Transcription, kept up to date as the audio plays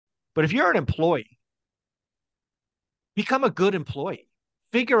But if you're an employee, become a good employee.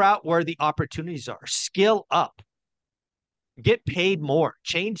 Figure out where the opportunities are. Skill up. Get paid more.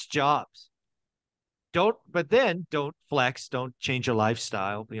 Change jobs. But then don't flex. Don't change your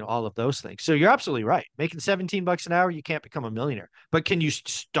lifestyle. All of those things. So you're absolutely right. Making 17 bucks an hour, you can't become a millionaire. But can you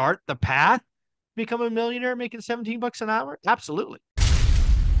start the path? Become a millionaire making 17 bucks an hour? Absolutely.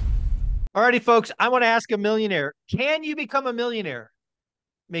 Alrighty, folks. I want to ask a millionaire, can you become a millionaire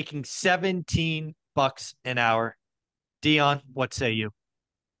making 17 bucks an hour? Dion, what say you?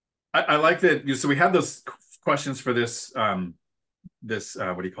 I like that. So we have those questions for this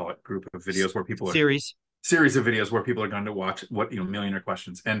what do you call it? Group of videos where people are Series. series of videos where people are going to watch millionaire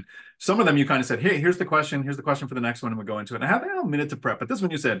questions. And some of them you kind of said, hey, here's the question for the next one, and we'll go into it. And I have a minute to prep. But this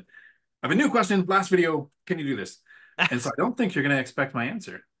one you said, I have a new question. Last video, can you do this? And so I don't think you're going to expect my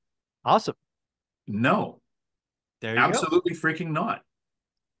answer. Awesome. No, There you go. absolutely freaking not.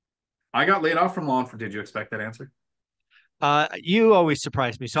 I got laid off from law enforcement. Did you expect that answer? You always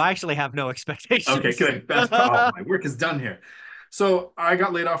surprise me, so I actually have no Okay, expectations. good. My work is done here. So I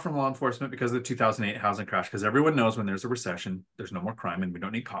got laid off from law enforcement because of the 2008 housing crash, because everyone knows when there's a recession, there's no more crime and we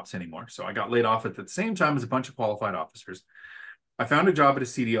don't need cops anymore. So I got laid off at the same time as a bunch of qualified officers. I found a job at a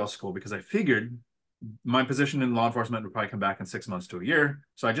CDL school because I figured my position in law enforcement would probably come back in 6 months to a year.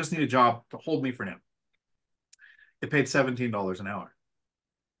 So I just need a job to hold me for now. It paid $17 an hour.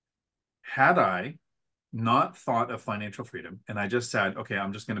 Had I not thought of financial freedom, and I just said, okay,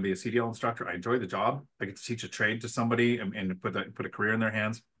 I'm just going to be a CDL instructor. I enjoy the job. I get to teach a trade to somebody and put a career in their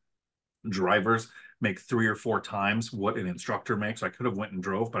hands. Drivers make 3 or 4 times what an instructor makes. I could have went and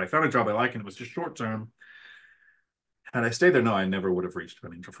drove, but I found a job I like, and it was just short term. Had I stayed there, no, I never would have reached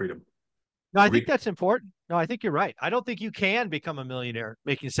financial freedom. No, I think that's important. No, I think you're right. I don't think you can become a millionaire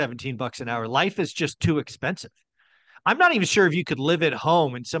making 17 bucks an hour. Life is just too expensive. I'm not even sure if you could live at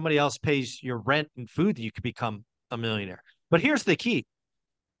home and somebody else pays your rent and food that you could become a millionaire. But here's the key.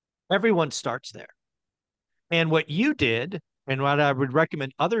 Everyone starts there. And what you did, and what I would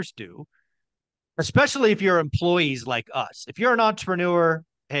recommend others do, especially if you're employees like us, if you're an entrepreneur,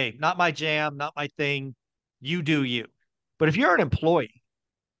 hey, not my jam, not my thing, you do you. But if you're an employee,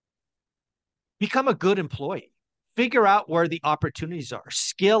 become a good employee. Figure out where the opportunities are.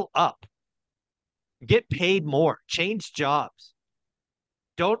 Skill up. Get paid more. Change jobs.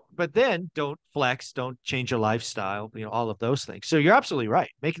 But then don't flex. Don't change your lifestyle. All of those things. So you're absolutely right.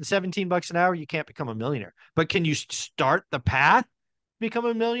 Making 17 bucks an hour, you can't become a millionaire. But can you start the path? Become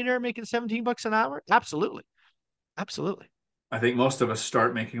a millionaire making 17 bucks an hour? Absolutely. Absolutely. I think most of us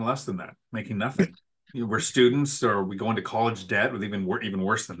start making less than that, making nothing. We're students, or we go into college debt, with even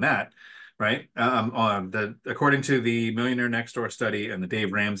worse than that, right? According to the Millionaire Next Door study and the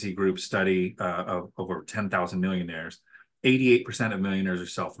Dave Ramsey Group study of over 10,000 millionaires, 88% of millionaires are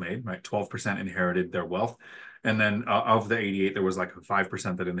self-made, right? 12% inherited their wealth. And then of the 88, there was like a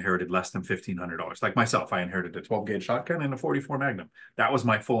 5% that inherited less than $1,500. Like myself, I inherited a 12-gauge shotgun and a 44 Magnum. That was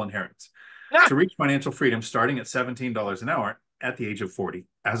my full inheritance. To reach financial freedom, starting at $17 an hour at the age of 40,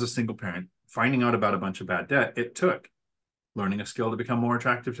 as a single parent, finding out about a bunch of bad debt, it took learning a skill to become more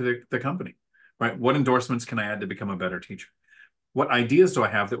attractive to the company, right? What endorsements can I add to become a better teacher? What ideas do I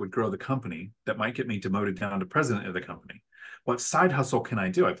have that would grow the company that might get me demoted down to president of the company? What side hustle can I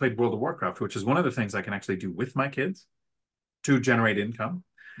do? I played World of Warcraft, which is one of the things I can actually do with my kids to generate income.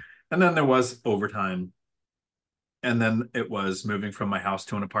 And then there was overtime. And then it was moving from my house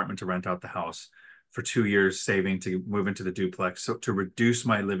to an apartment to rent out the house for 2 years, saving to move into the duplex, so to reduce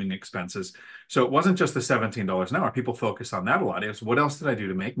my living expenses. So it wasn't just the $17 an hour. People focus on that a lot. It was, what else did I do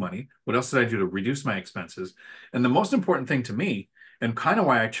to make money? What else did I do to reduce my expenses? And the most important thing to me, and kind of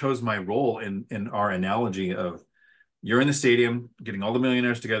why I chose my role in our analogy of, you're in the stadium getting all the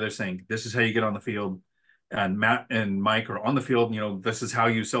millionaires together saying, this is how you get on the field. And Matt and Mike are on the field. This is how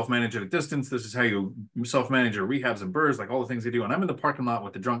you self-manage at a distance. This is how you self-manage your rehabs and burrs, like all the things they do. And I'm in the parking lot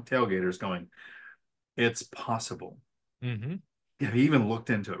with the drunk tailgaters going, it's possible. Mm-hmm. Have you even looked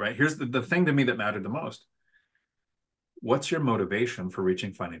into it, right? Here's the thing to me that mattered the most. What's your motivation for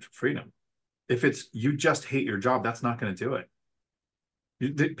reaching financial freedom? If it's you just hate your job, that's not going to do it.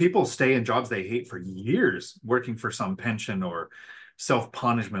 People stay in jobs they hate for years, working for some pension or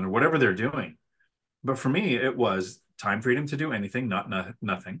self-punishment or whatever they're doing. But for me, it was time freedom to do anything, not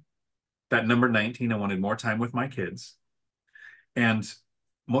nothing. That number 19, I wanted more time with my kids. And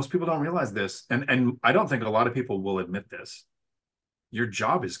most people don't realize this. And I don't think a lot of people will admit this. Your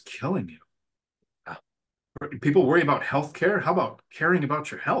job is killing you. People worry about healthcare. How about caring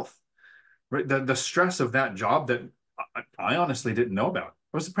about your health? Right? The stress of that job that I honestly didn't know about.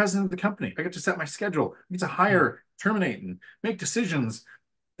 I was the president of the company. I get to set my schedule. I get to hire, terminate, and make decisions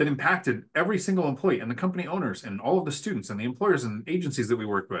that impacted every single employee and the company owners and all of the students and the employers and agencies that we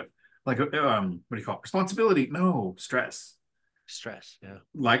worked with. Like, what do you call it? Responsibility? No, stress. Stress. Yeah.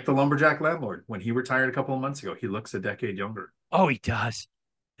 Like the lumberjack landlord, when he retired a couple of months ago, he looks a decade younger. Oh, he does.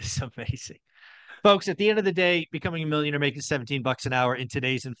 It's amazing. Folks, at the end of the day, becoming a millionaire making 17 bucks an hour in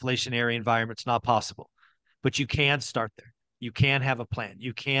today's inflationary environment is not possible. But you can start there. You can have a plan.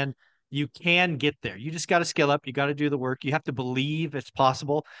 You can get there. You just got to skill up. You got to do the work. You have to believe it's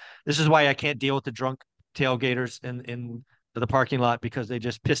possible. This is why I can't deal with the drunk tailgaters in the parking lot, because they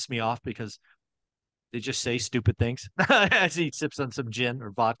just piss me off, because they just say stupid things as he sips on some gin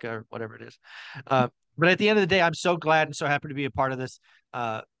or vodka or whatever it is. But at the end of the day, I'm so glad and so happy to be a part of this.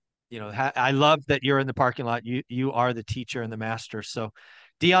 I love that you're in the parking lot. You are the teacher and the master. So,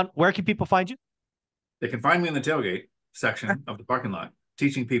 Dion, where can people find you? They can find me in the tailgate section of the parking lot,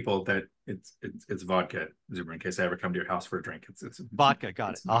 teaching people that it's vodka, Zuber, in case I ever come to your house for a drink. Vodka,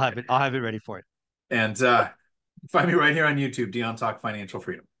 got it. I'll have it. I'll have it ready for you. And find me right here on YouTube, Dion Talk Financial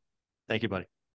Freedom. Thank you, buddy.